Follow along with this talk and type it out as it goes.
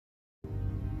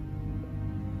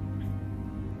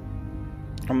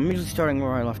I'm immediately starting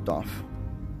where I left off.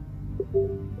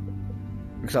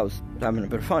 Because I was having a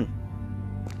bit of fun.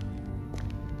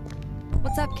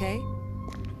 What's up, Kay?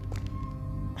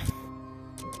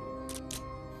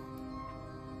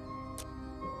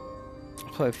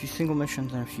 Play a few single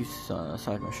missions and a few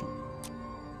side missions.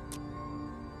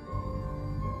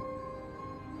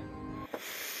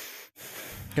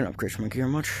 Didn't upgrade my gear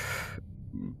much.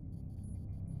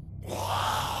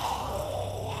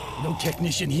 No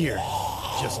technician here,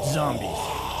 just zombies.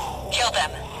 Kill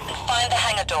them and find the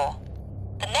hangar door.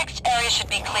 The next area should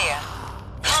be clear.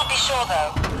 Can't be sure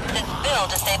though, since Bill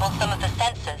disabled some of the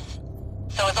sensors.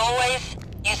 So as always,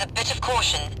 use a bit of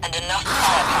caution and enough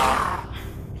firepower.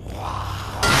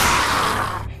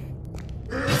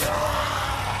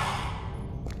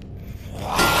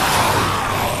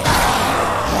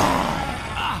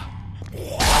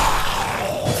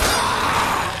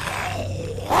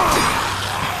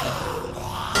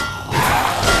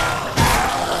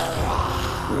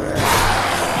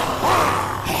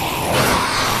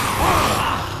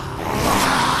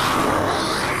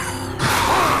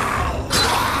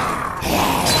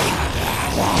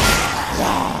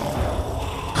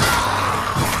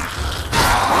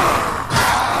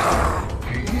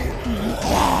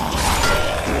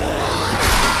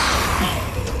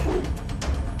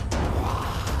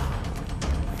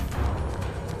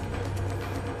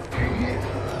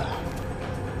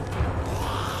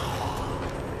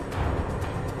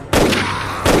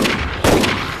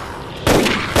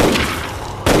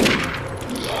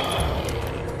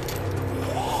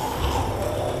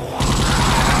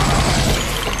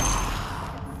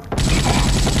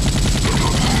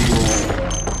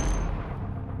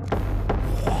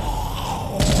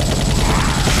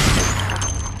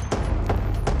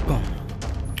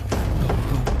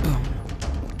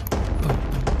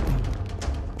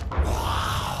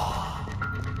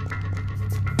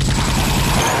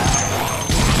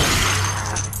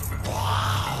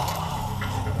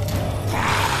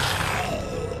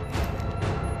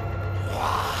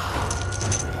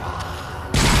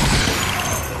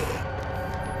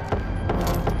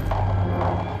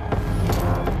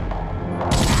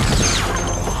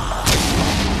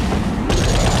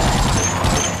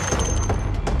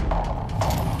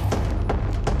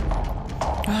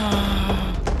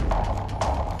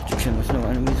 There's no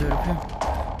enemies right up here.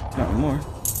 Not anymore.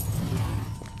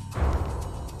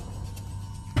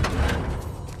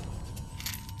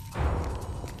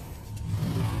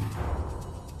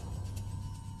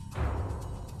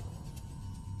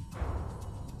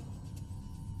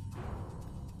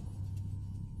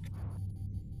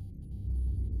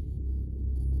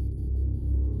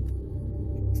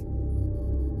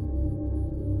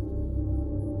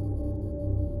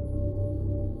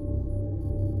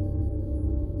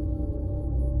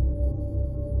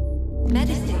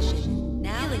 Medistation.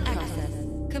 Now healing process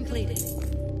completed.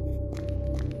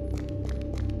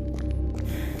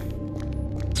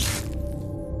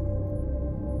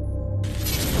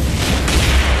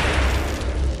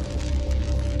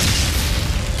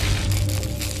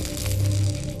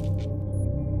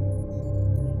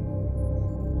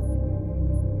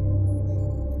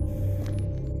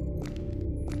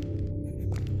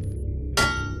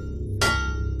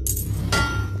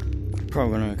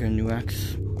 Probably gonna get a new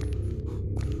axe.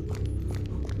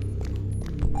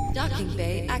 Docking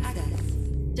bay access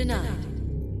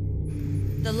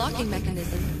denied. The locking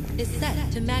mechanism is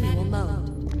set to manual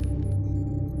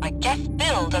mode. I guess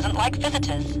Bill doesn't like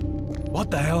visitors. What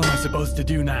the hell am I supposed to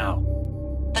do now?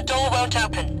 The door won't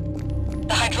open.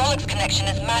 The hydraulics connection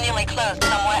is manually closed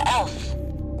somewhere else.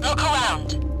 Look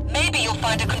around. Maybe you'll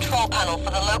find a control panel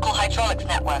for the local hydraulics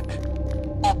network.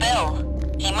 Or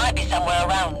Bill. He might be somewhere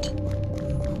around.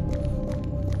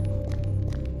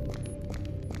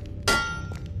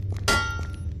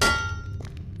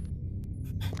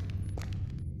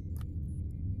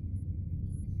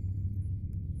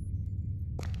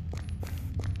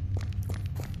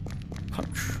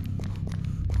 Punch.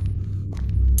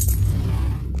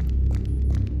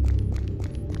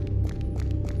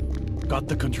 Got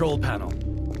the control panel.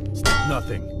 Still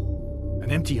nothing.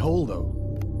 An empty hole though.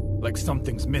 Like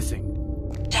something's missing.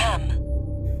 Damn.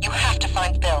 You have to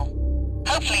find Bill.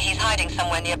 Hopefully he's hiding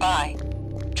somewhere nearby.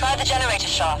 Try the generator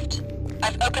shaft.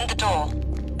 I've opened the door.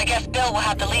 I guess Bill will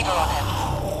have the lever on him.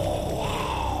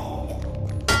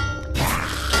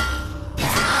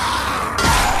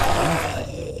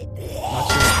 Not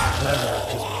sure it's clever,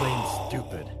 just plain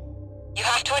stupid. You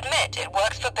have to admit it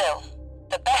works for Bill.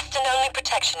 The best and only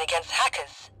protection against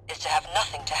hackers is to have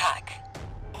nothing to hack.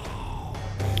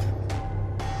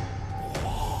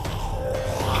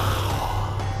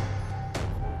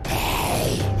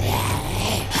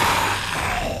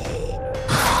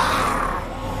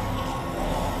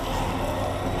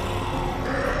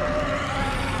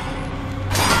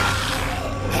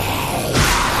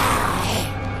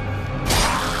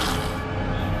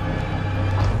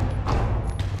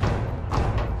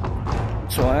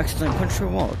 So I accidentally punched her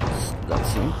wall. That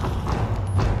scene.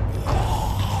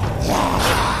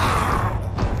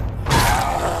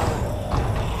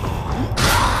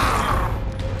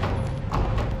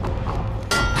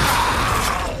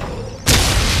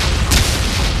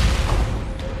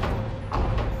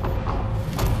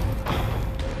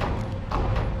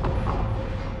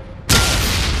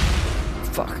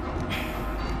 Fuck.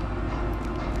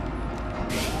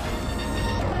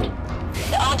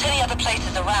 There aren't any other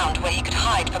places around where he could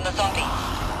hide from the zombies.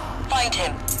 Find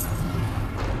him.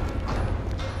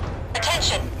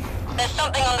 Attention! There's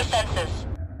something on the sensors.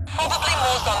 Probably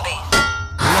more zombies.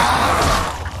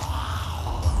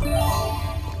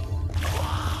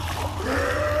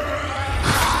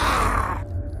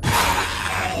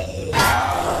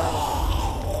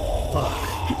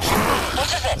 What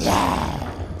is it?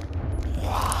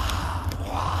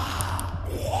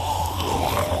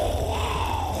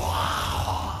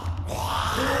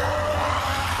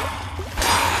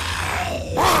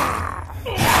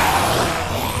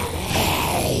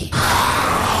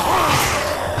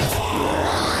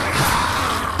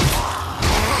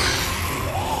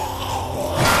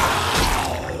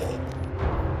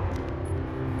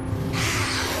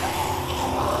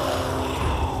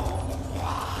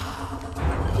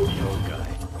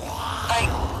 I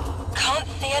can't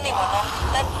see anyone on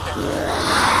sensors.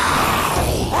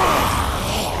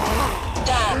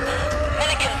 Damn,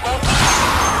 Milligan won't be.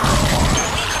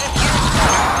 He could have used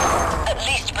one. At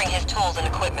least bring his tools and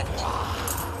equipment.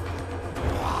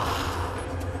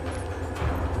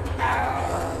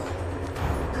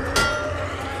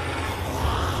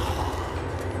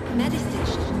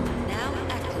 Medistation now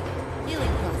active.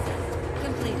 Healing process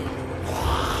completed.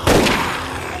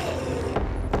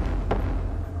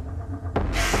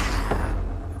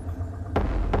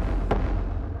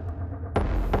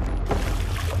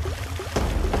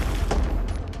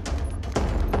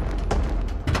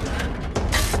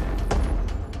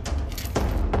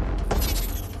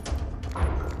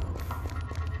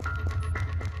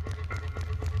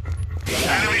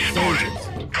 Enemy spotted.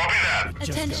 Copy that.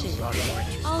 Attention,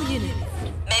 all units.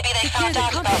 Maybe they Secure found the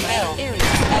out about compromised Bill. area.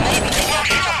 Or maybe they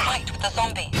wanted to fight with the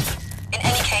zombies. In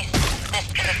any case, this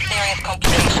is a serious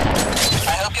complication. I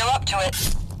hope you're up to it.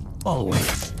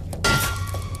 Always.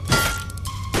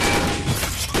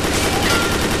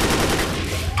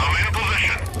 I'm in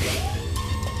position.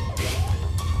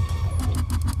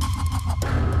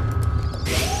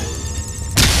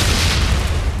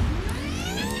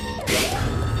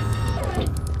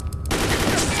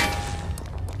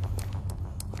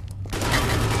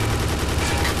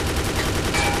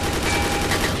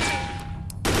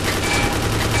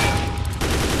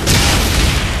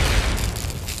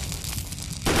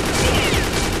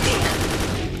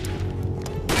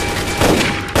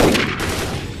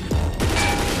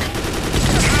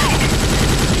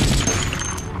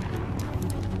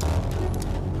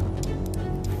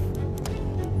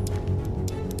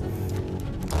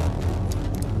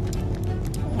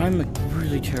 I'm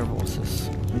really terrible with this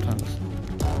sometimes.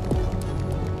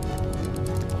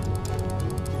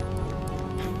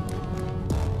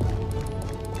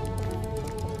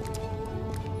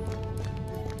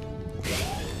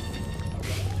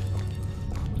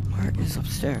 Where is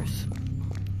upstairs?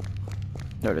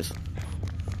 There it is.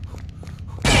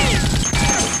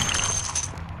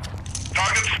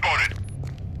 Target spotted.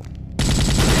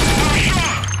 Fire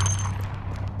shot!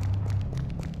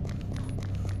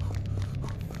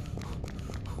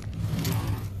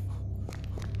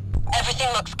 Everything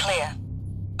looks clear.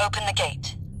 Open the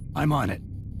gate. I'm on it.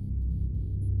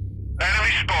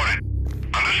 Enemy spotted.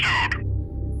 Understood.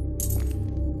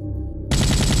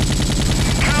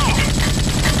 Help!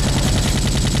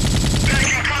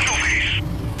 Taking casualties.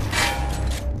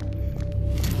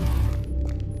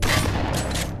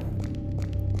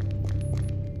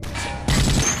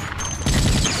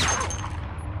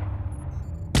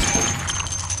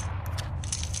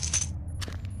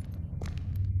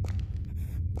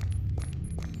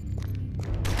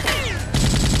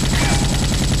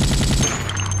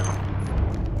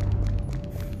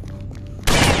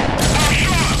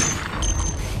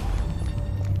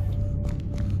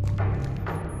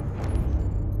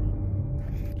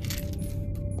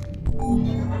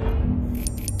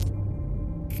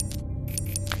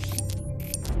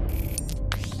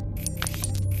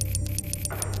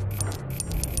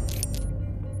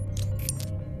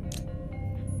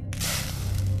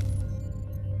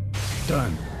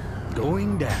 Done.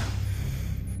 Going down.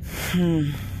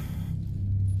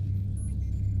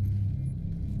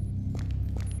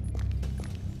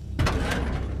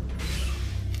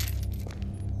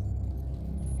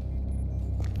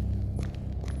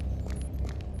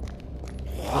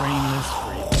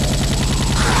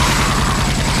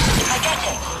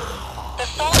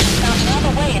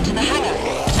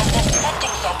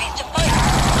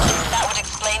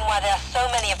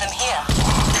 any of them here.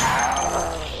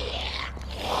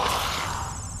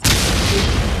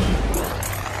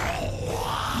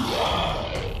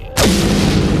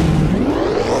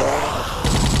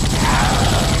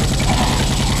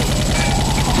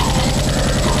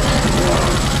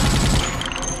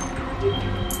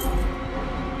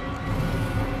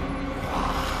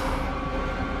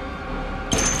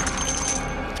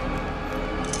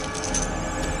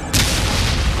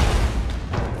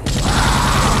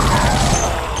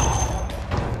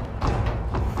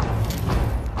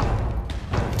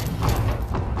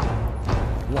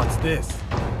 What's this?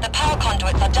 The power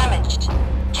conduits are damaged.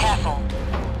 Careful.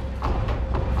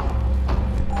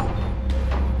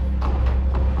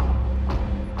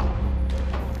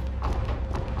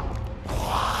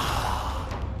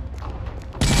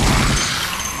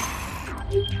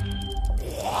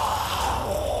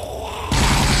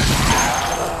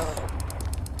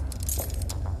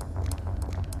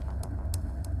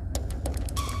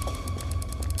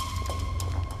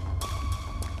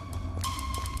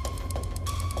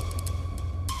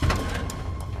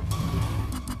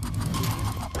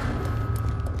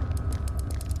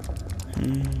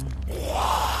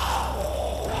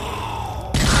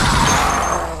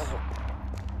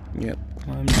 Yep,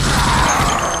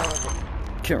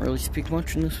 can't really speak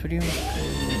much in this video.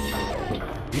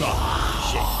 Oh,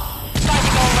 shit.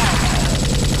 Fighting all round.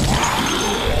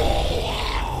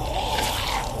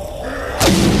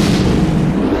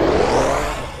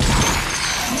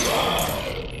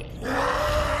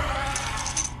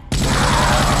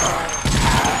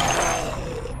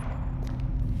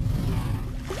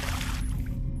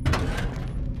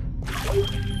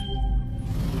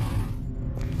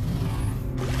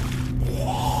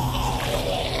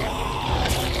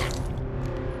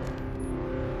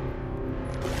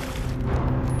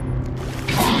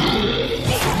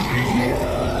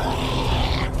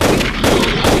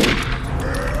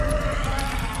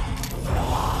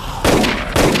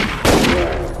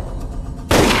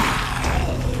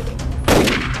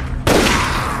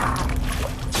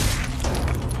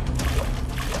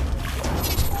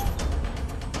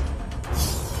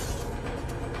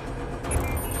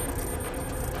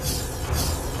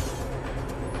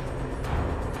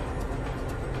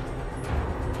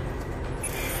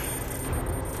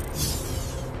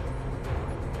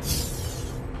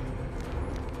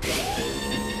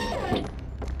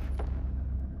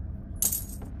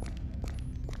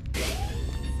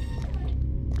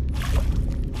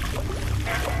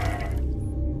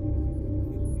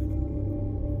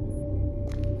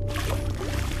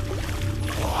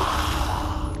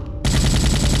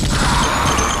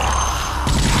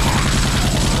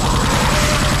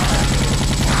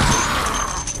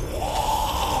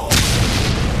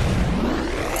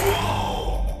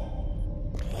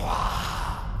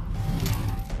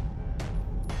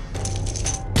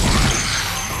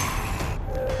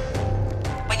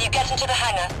 Into the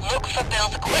hangar, look for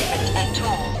Bill's equipment and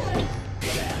tools.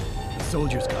 The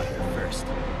soldiers got here first.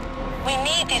 We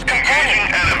need these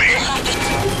components. Enemy. We'll have to...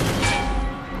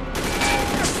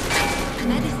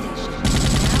 Medistation.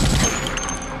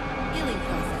 Now healing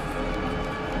process.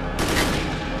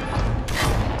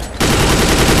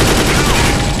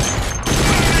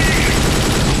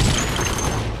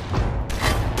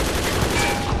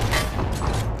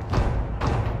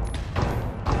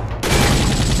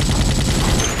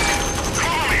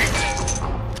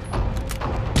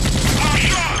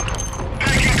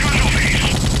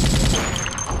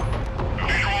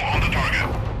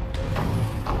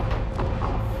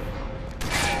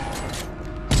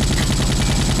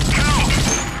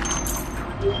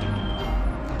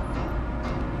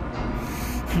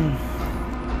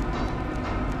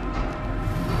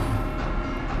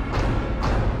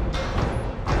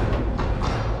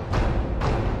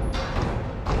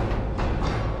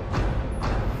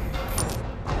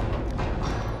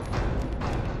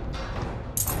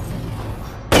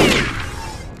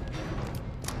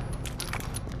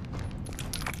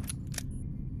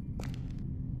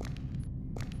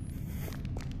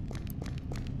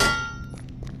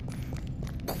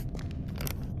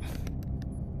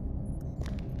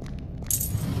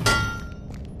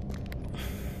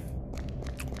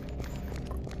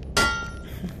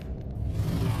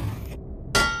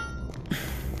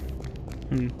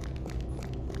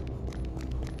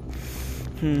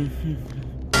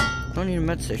 Don't need a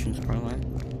med station, probably.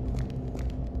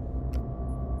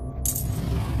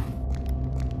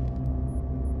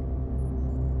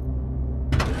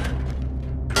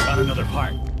 Got another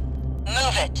part.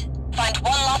 Move it. Find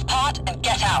one last part and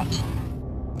get out.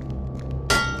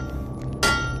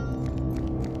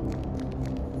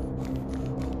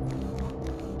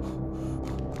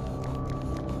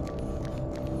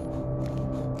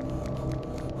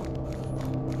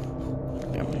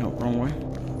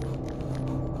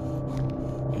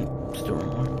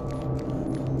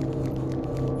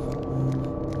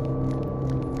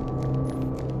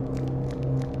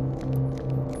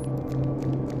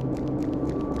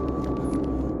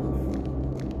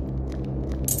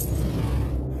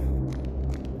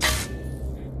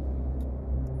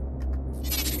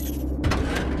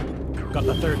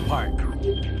 third part.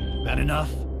 That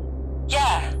enough?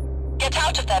 Yeah. Get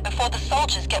out of there before the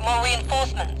soldiers get more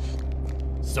reinforcements.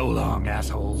 So long,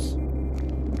 assholes.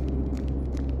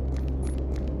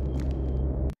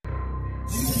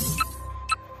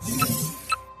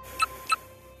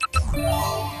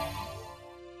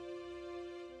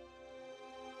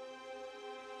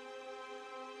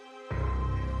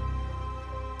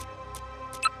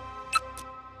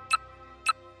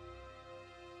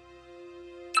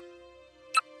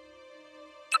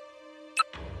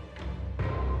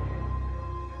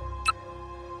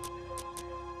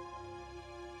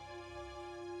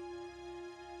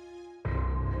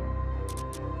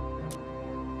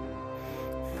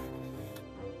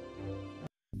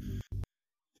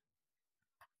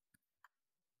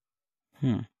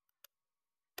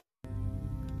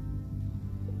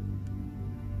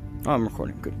 Oh, I'm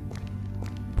recording. Good.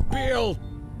 Bill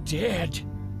dead.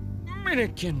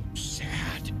 Minikin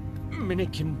sad.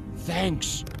 Minikin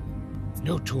thanks.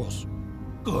 New tools.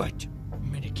 Good.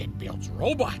 Minikin builds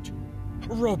robot.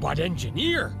 Robot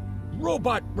engineer.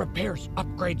 Robot repairs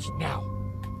upgrades now.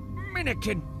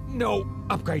 Minikin no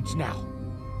upgrades now.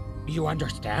 You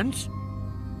understands?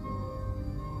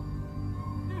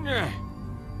 Nah.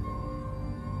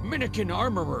 Minikin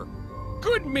armorer.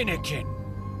 Good Minikin.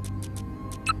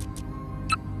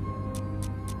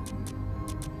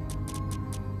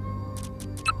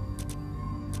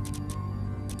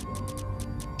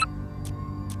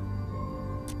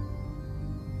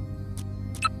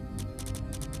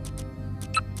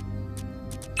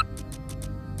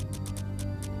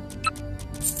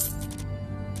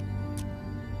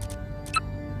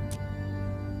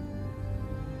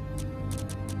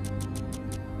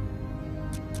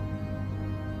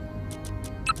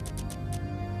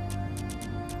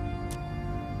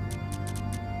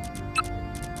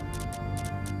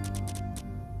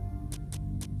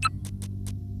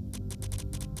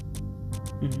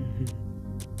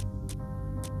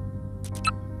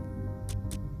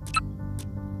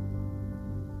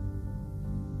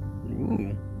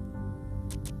 Ooh.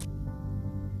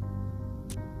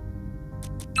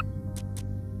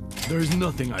 There's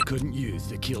nothing I couldn't use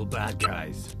to kill bad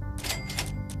guys.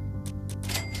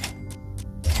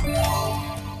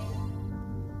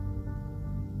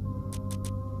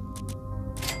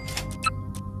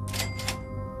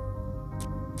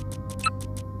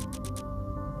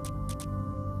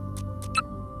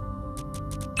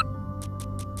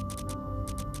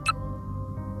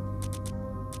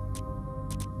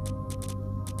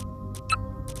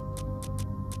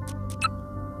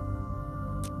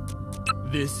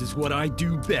 This is what I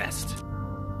do best.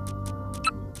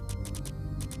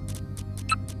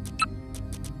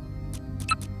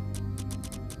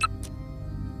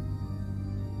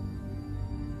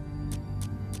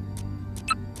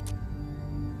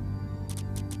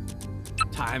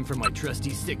 Time for my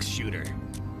trusty 6-shooter.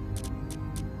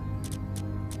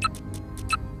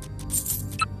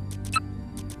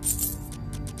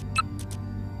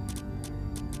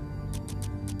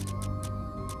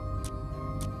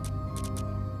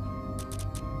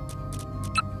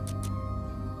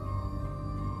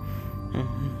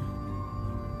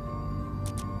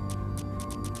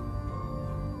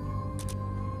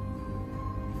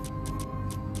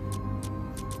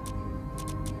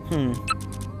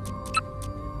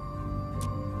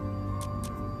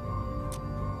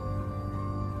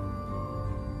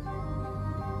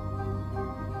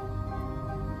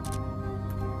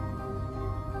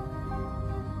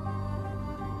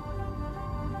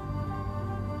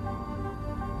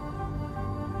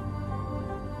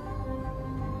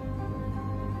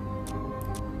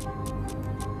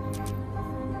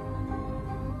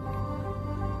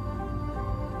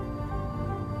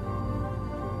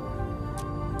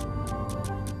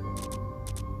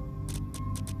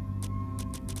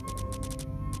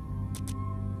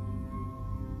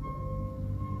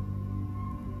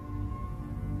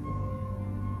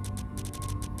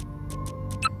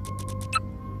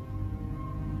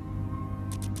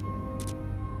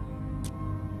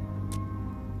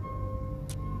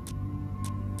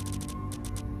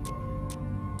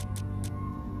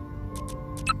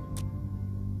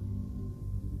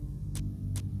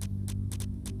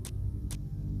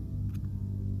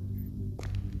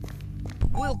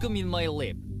 Welcome in my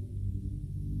lab.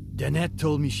 Danette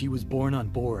told me she was born on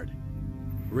board,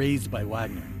 raised by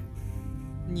Wagner.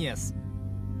 Yes,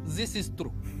 this is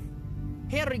true.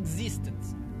 Her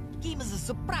existence came as a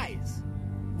surprise.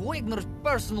 Wagner's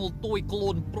personal toy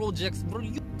clone projects were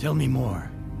Tell me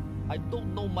more. I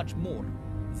don't know much more.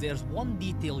 There's one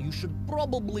detail you should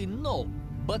probably know,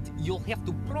 but you'll have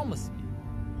to promise me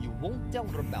you won't tell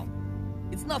her about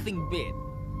it. It's nothing bad.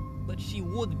 but she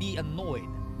would be annoyed.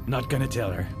 Not gonna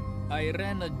tell her. I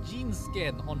ran a gene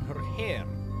scan on her hair.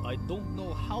 I don't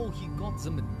know how he got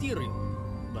the material,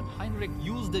 but Heinrich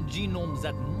used the genomes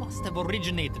that must have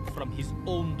originated from his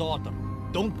own daughter.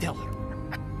 Don't tell her.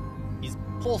 It's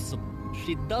possible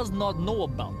she does not know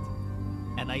about.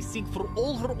 And I think for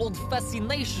all her old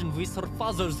fascination with her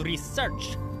father's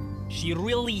research, she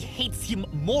really hates him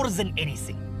more than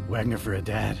anything. Wagner for a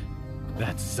dad?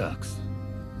 That sucks.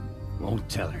 Won't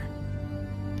tell her.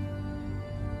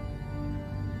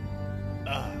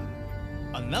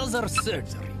 Another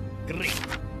surgery. Great.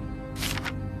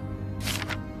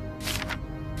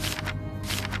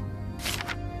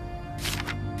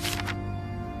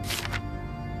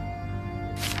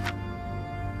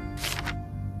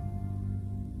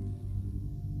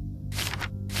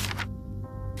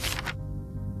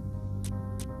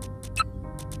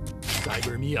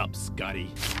 Cyber me up,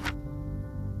 Scotty.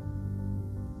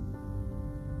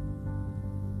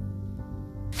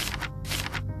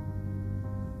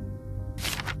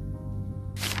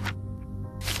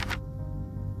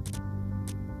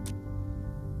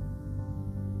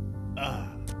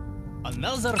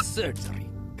 Another surgery.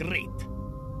 Great.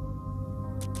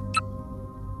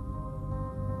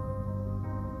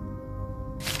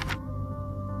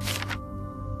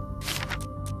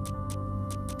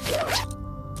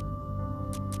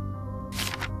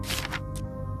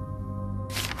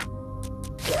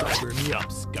 Cyber me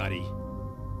up, Scotty.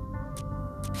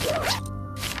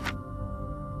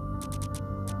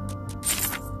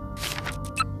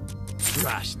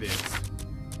 Trash this.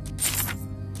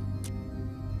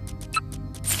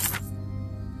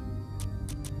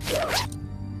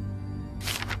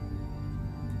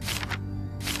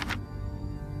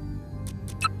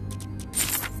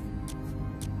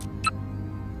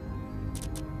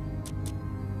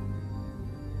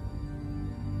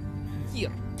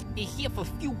 Here, I have a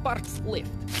few parts left.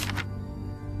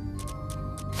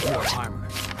 More armor.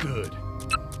 Good.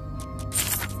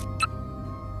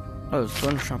 Oh, there's a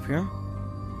gun shop here?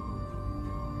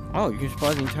 Oh, you can just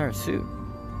buy the entire suit.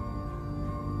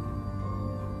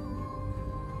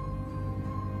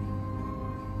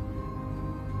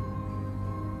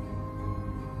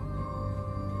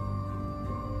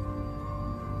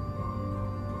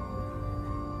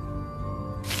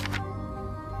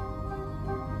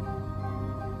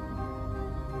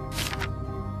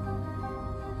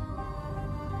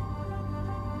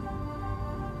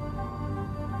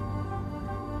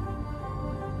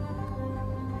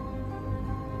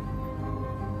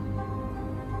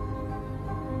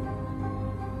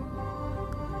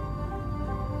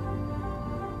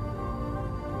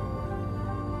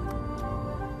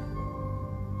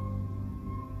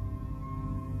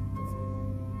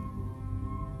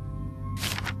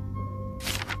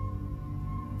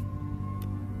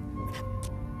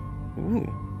 Ooh.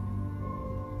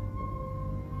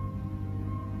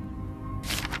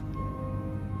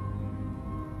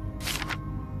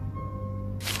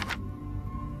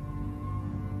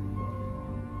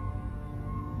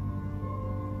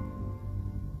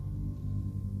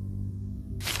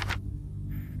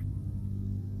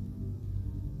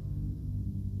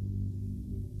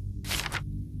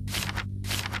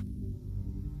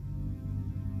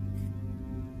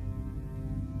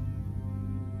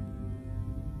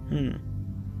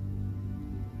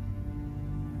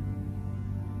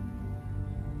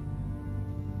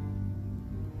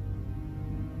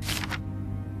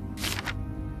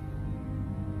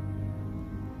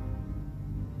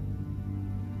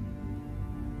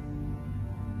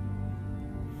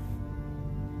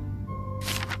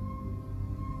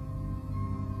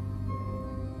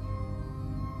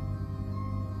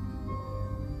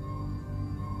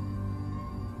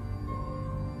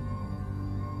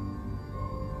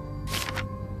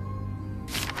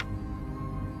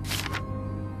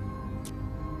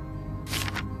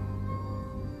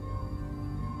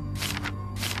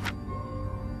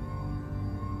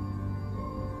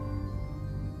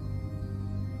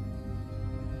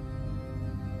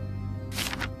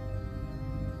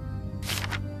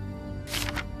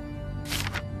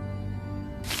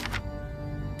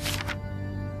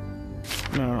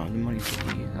 No, the money for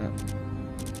the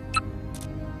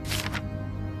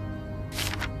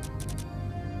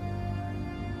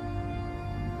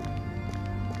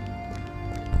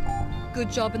Good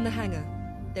job in the hangar.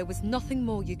 There was nothing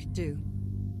more you could do.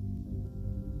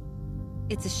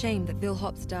 It's a shame that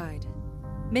Vilhops died.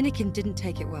 Minikin didn't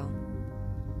take it well.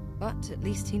 But at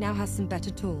least he now has some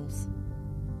better tools.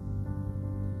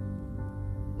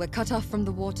 We're cut off from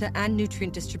the water and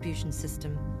nutrient distribution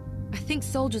system. I think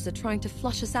soldiers are trying to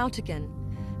flush us out again,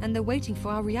 and they're waiting for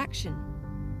our reaction.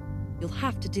 You'll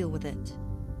have to deal with it.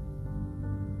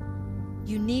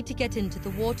 You need to get into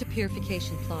the water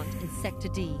purification plant in Sector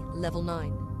D, Level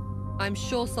 9. I'm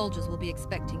sure soldiers will be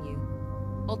expecting you.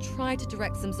 I'll try to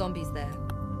direct some zombies there.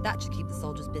 That should keep the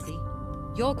soldiers busy.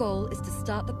 Your goal is to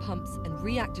start the pumps and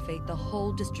reactivate the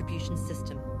whole distribution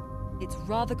system. It's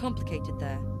rather complicated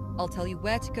there. I'll tell you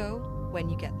where to go when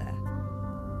you get there.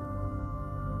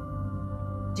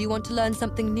 Do you want to learn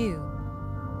something new?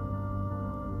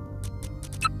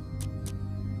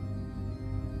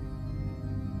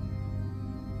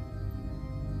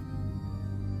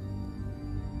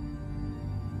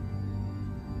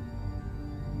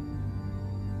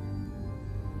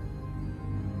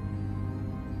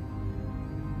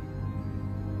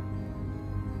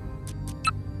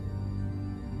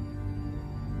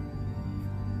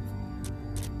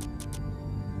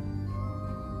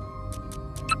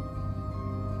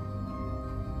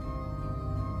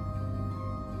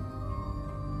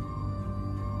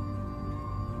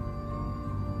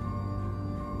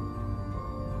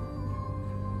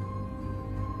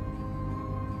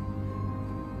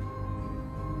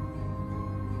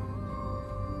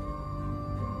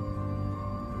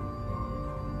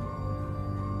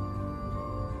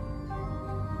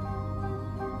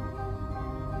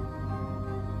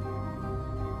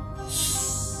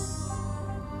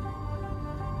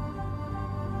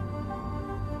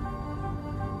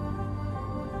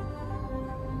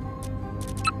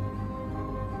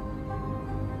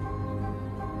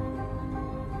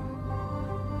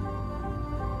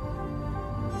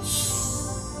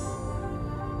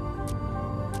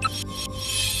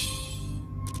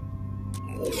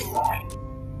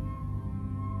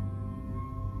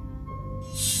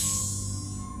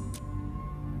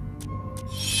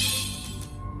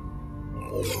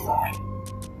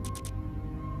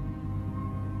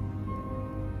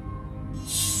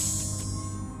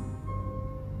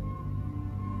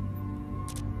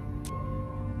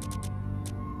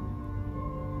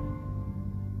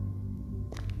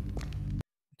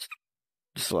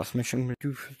 This is the last mission I'm gonna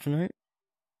do for tonight.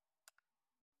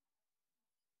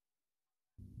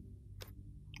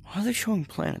 Why are they showing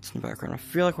planets in the background? I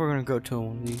feel like we're gonna go to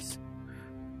one of these.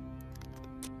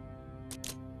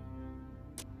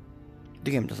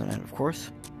 The game doesn't end, of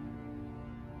course.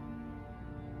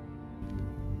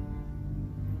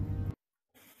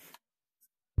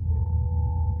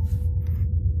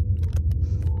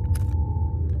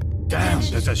 Damn,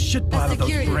 there's a shit pile of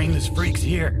those brainless freaks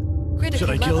here.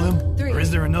 Should I kill them? Or is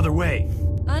there another way?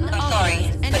 I'm sorry,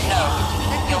 but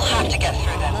no. You'll have to get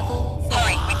through them.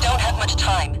 Hurry, we don't have much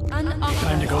time.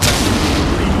 Time to go back.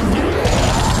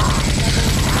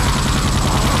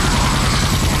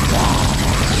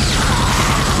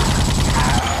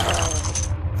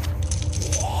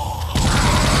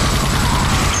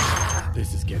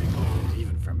 This is getting old,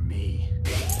 even for me.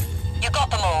 You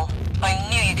got them all. I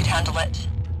knew you could handle it.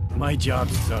 My job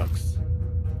sucks.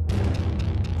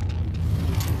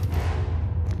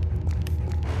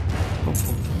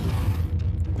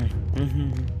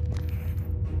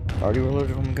 Already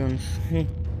reloaded on my guns.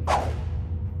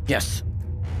 Yes.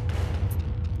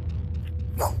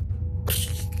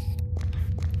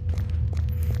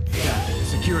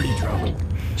 Security trouble.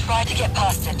 Try to get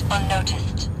past it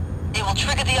unnoticed. It will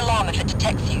trigger the alarm if it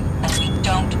detects you, and we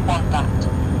don't want that.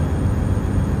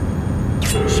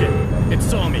 Shit, it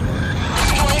saw me.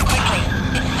 Destroy it quickly.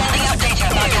 It's sending out data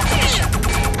about your position.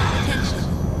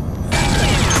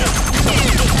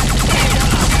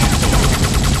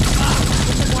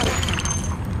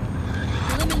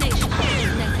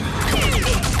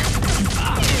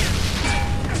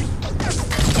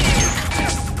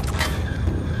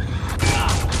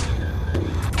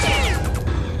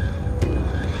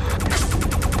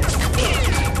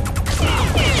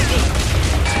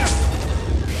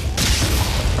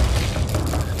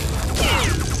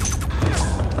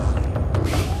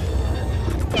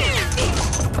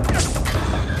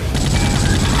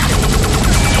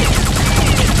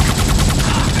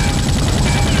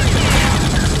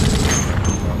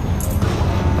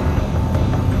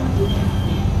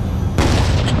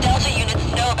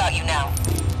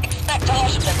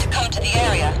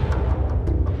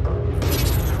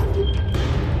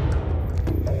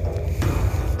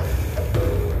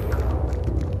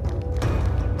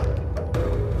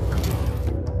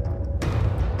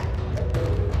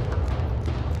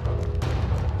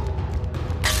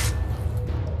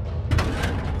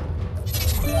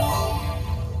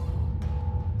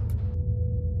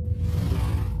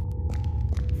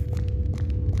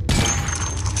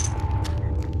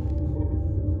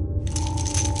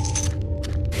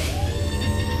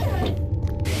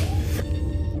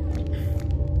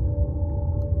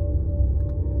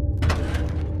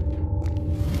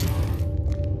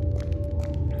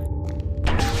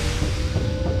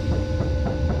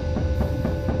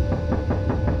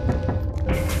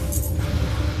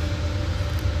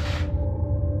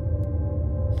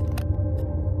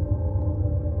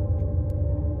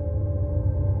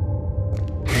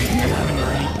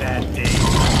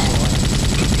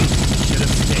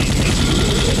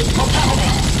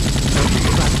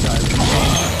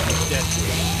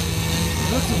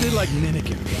 Acted like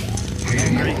Minikin.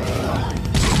 Angry.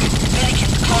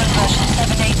 Minikin's clone version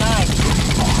 789.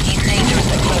 He's dangerous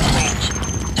at close range.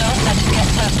 Don't let him get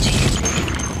close to you.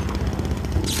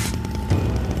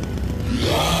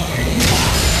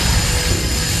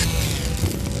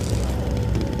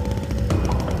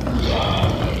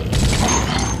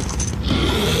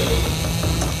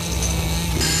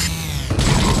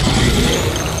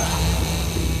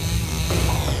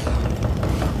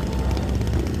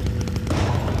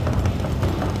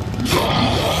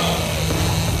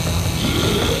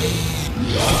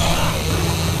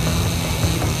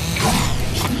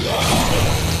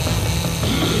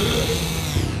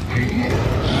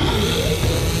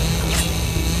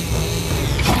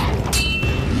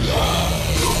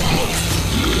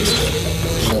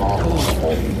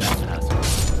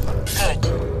 Good.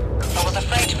 I was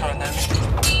afraid for a moment.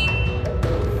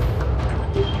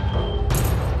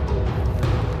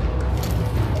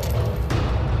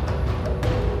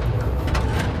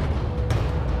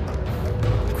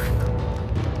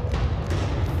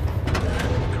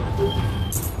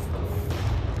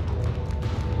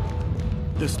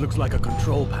 This looks like a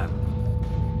control panel.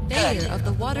 Failure Good. of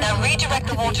the water Now pump redirect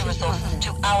the water activation resources process.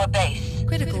 to our base.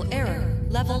 Critical error.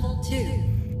 Level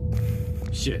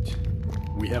 2. Shit.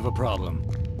 We have a problem.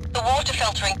 The water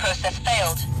filtering process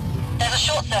failed. There's a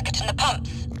short circuit in the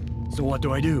pumps. So what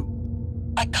do I do?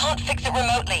 I can't fix it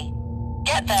remotely.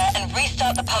 Get there and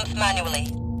restart the pumps manually.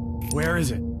 Where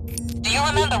is it? Do you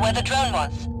remember where the drone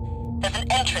was? There's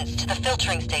an entrance to the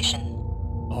filtering station.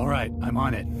 All right, I'm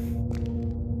on it.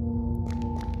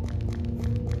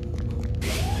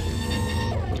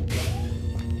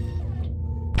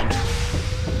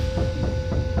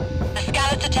 The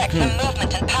scanner detects a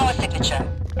movement and power signature.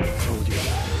 Told you.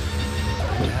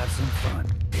 Time to have some fun.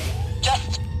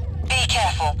 Just be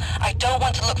careful. I don't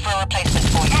want to look for a replacement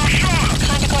for you.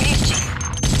 Kinda got used to you.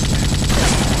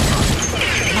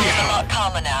 It's a lot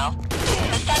calmer now.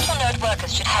 The central node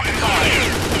workers should have a card.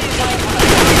 Find one of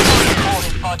them and call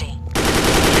his body.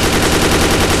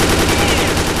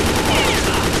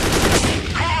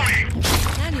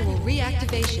 Manual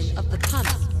reactivation of the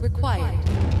pumps required.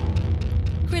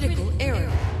 Critical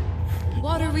error.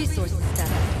 Water resources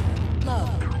status. Low.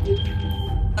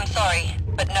 I'm sorry,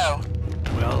 but no.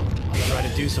 Well, I'll try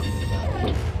to do something.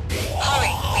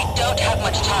 Hurry, we don't have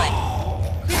much time.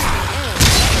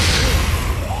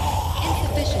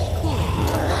 Insufficient cooling.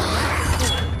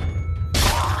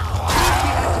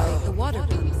 Reactivate the water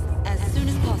pumps as soon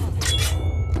as possible.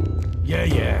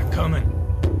 Yeah, coming.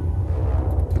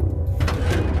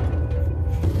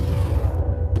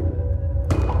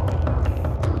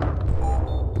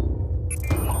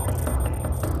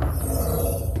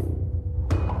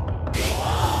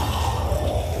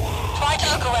 Try to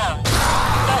look around.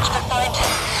 Search for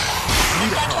scientists.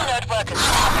 Central node workers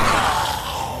should have a card.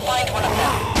 Find one of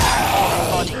them.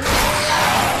 Call his body.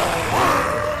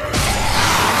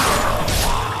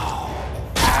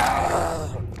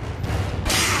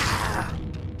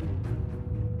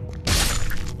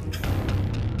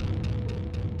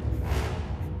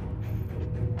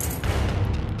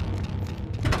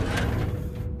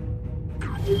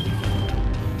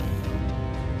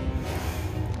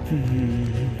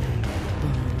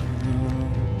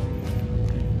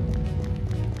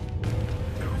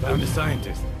 Found a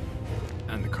scientist.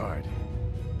 And the card.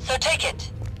 So take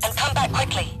it, and come back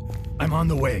quickly. I'm on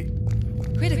the way.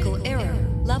 Critical error.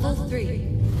 Level 3.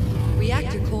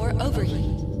 Reactor core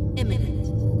overheat.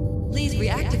 Imminent. Please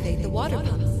reactivate the water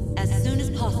pumps as soon as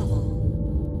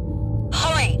possible.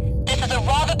 Hurry! This is a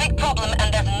rather big problem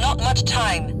and there's not much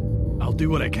time. I'll do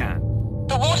what I can.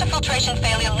 The water filtration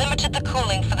failure limited the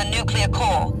cooling for the nuclear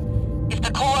core. If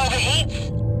the core overheats,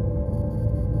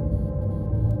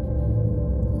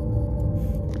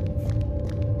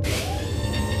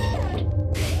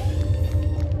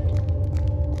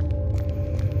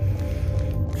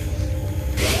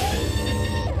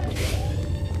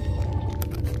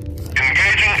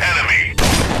 Engaging enemy.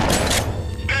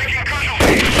 Taking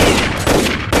casualties.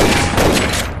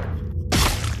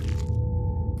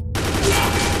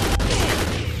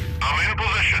 I'm in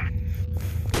position.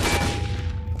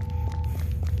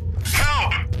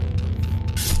 Help!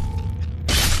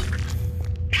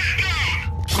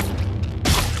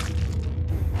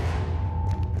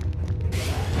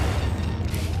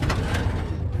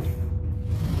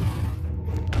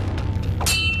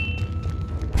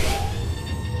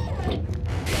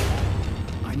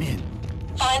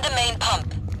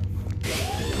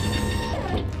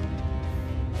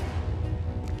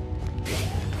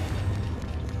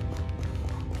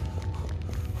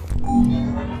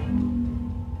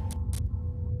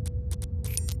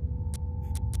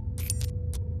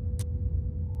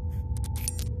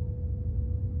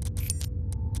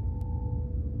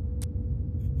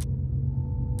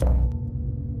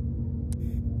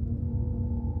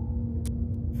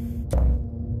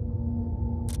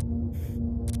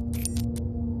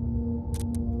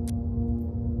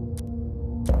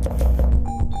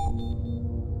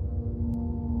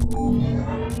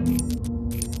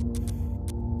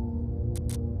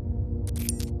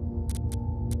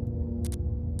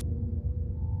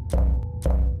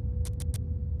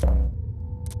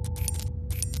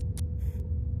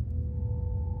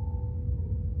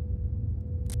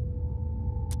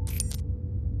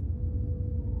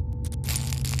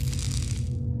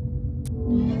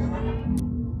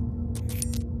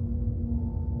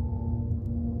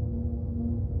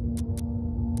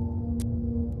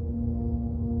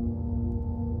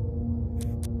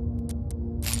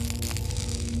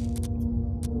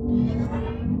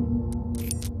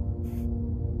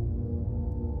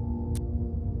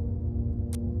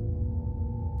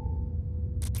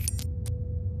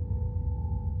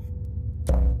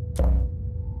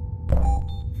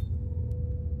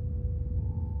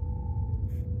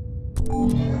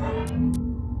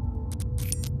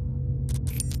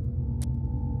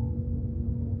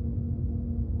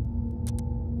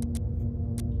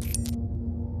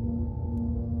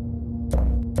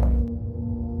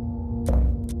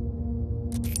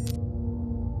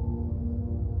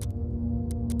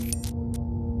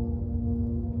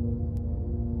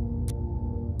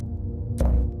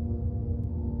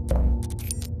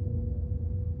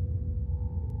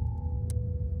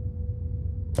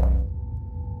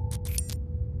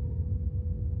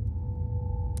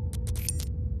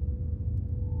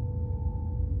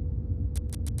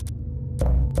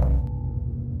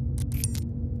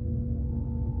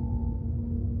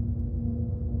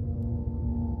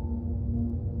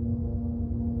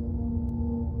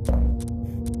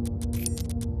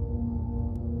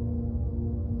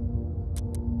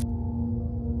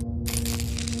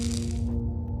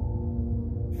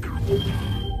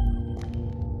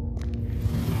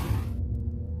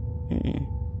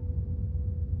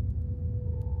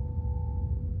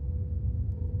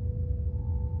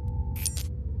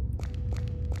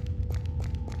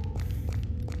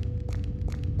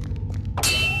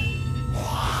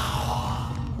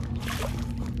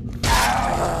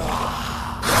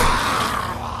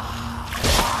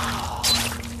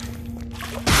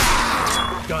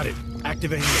 Got it.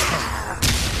 Activating the pump.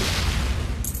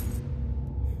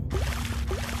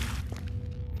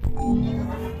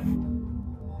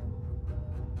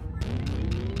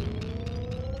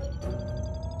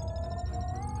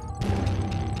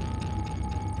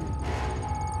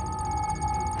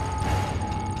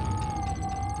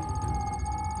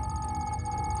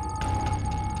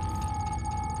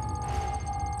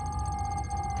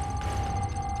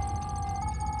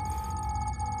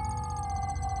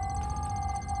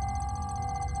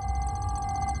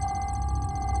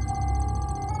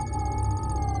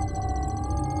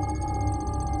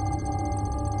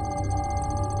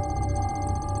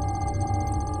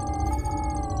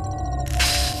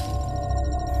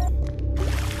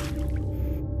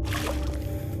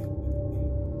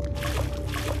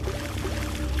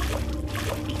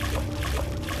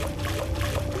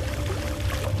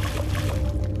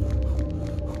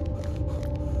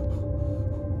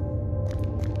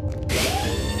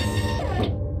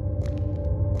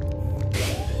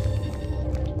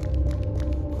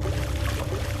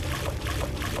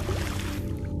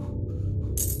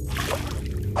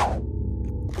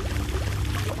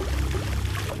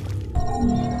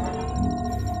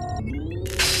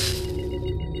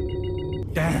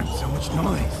 Damn, so much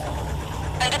noise.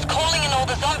 And it's calling in all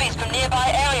the zombies from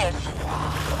nearby areas.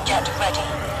 Get ready.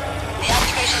 The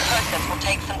activation process will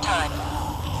take some time.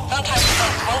 Sometimes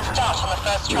events won't start on the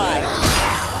first try.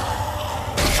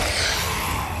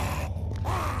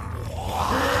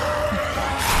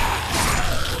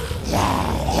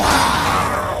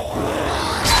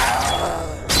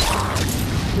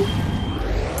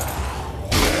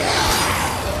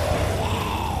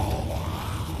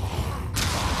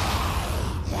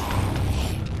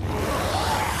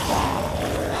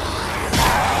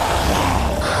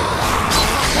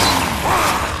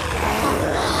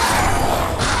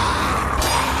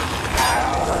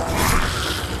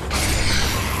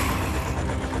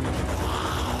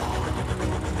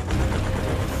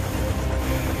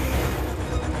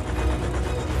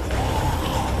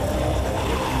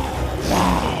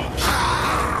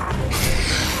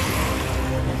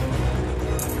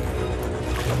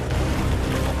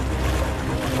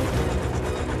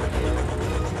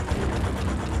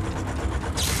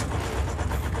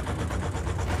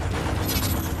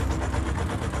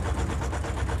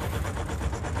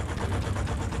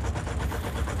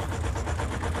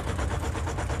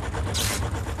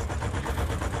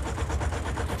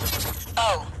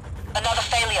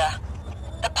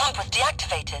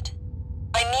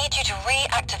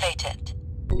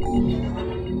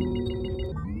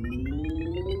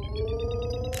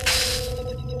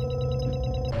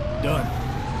 Done.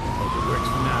 Hope it works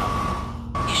for now.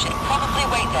 You should probably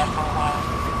wait there for a while.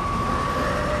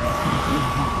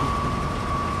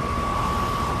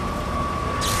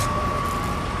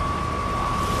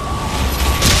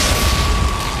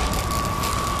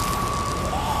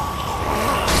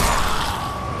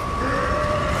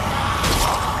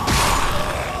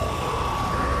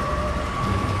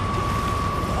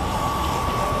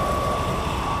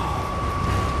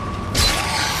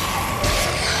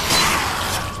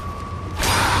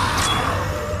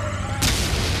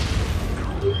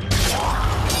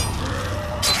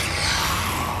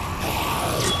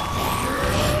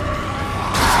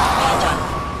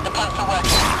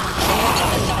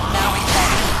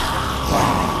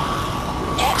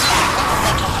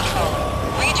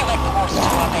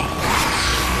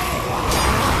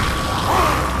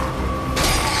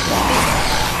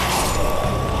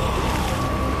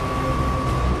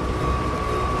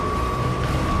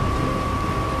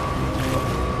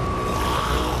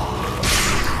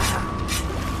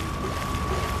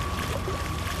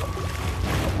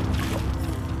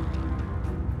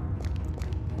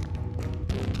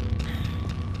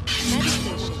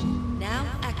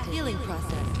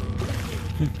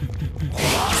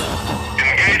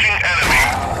 Engaging enemy.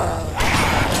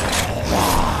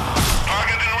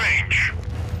 Target in range.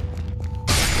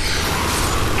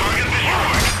 Target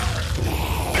destroyed.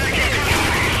 Taking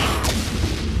casualties.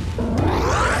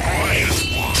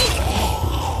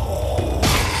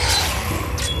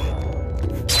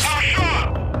 I'm shot.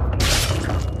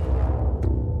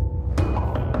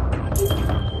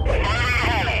 Fire in the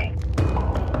hole.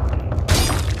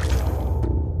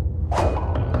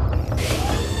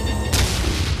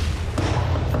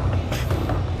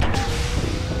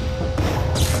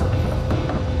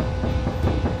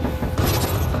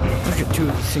 Two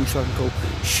of these things so I can go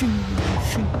shing,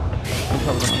 shing. I'm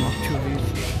probably gonna unlock two of these.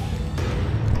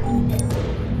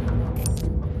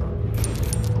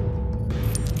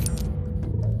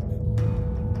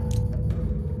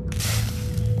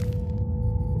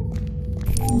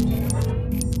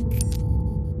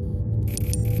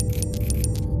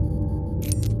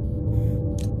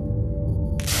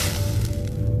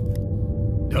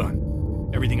 Done.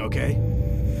 Everything okay?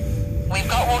 We've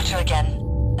got water again.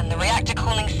 And the reactor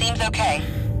cooling seems okay.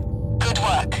 Good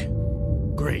work.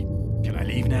 Great. Can I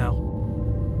leave now?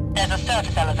 There's a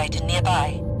service elevator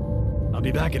nearby. I'll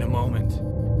be back in a moment.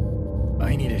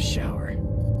 I need a shower.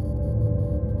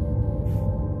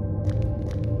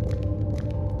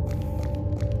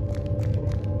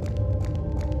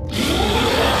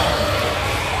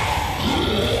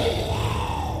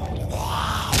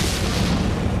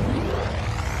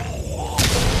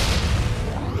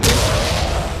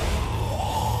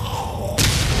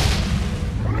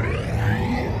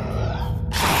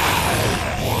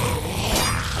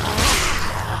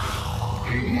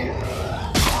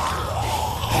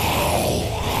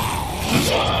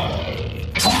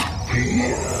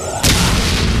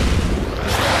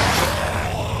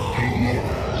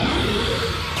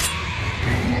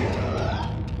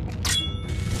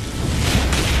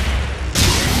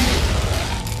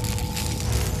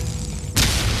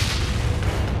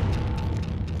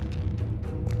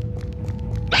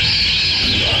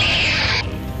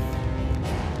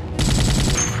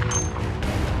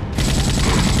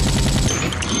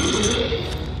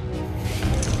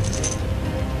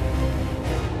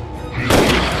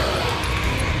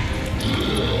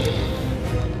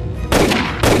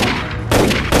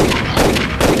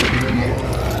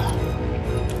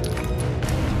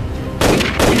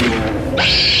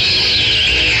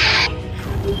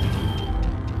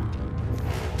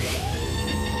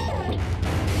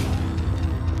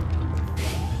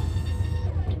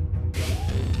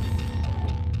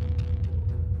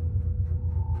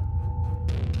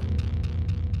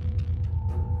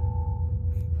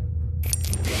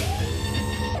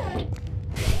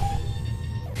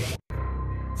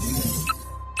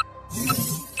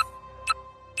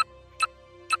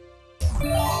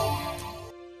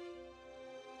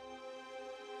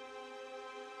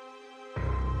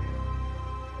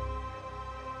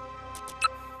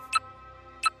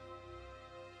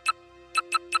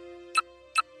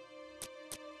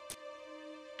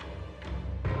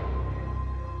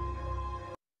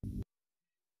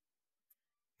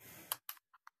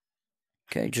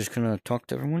 Okay, just gonna talk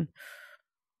to everyone.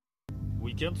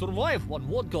 We can't survive on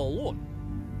vodka alone.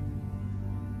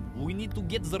 We need to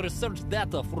get the research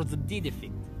data for the dead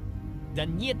effect.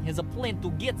 Daniet has a plan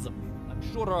to get them. I'm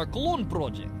sure our clone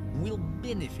project will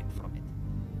benefit from it.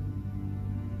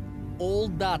 All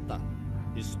data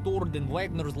is stored in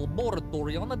Wagner's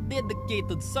laboratory on a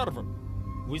dedicated server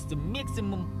with the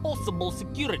maximum possible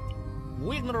security.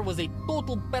 Wagner was a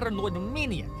total paranoid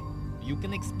maniac. You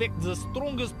can expect the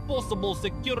strongest possible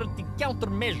security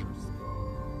countermeasures.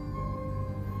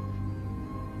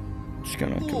 Just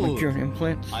gonna get my gear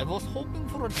implants. I was hoping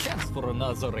for a chance for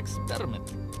another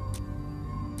experiment.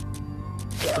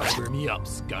 Cyber me up,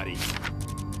 Scotty.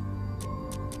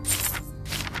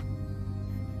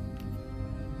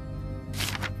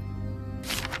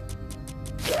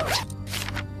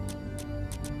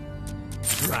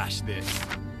 Trash this.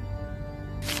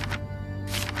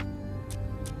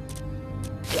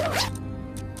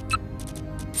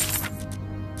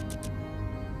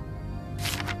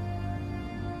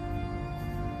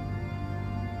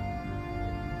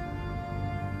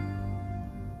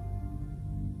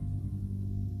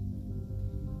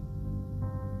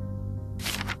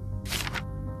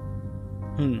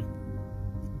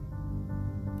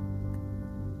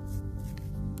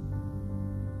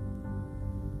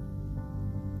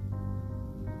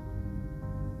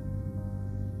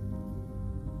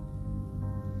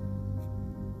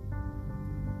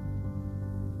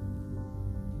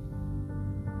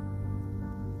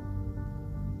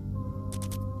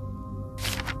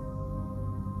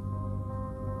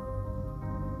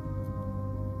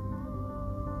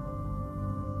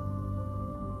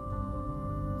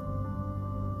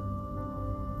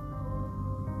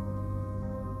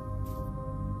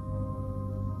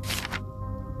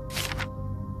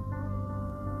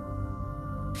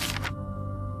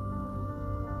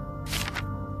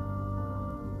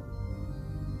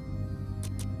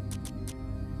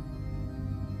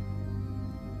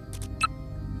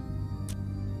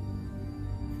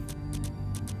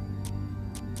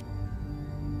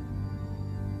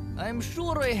 I'm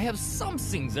sure I have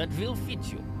something that will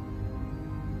fit you.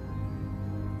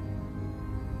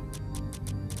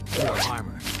 More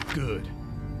armor. Good.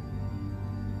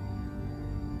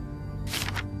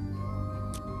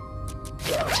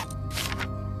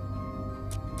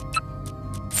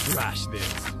 Trash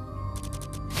this.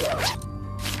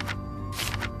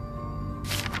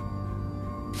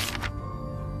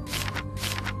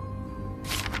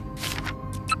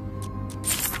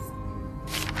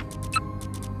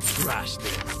 Trash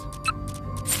this.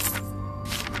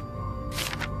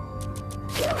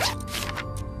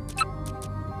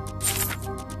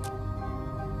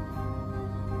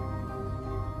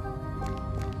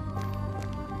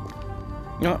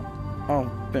 No, I'll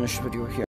finish the video here.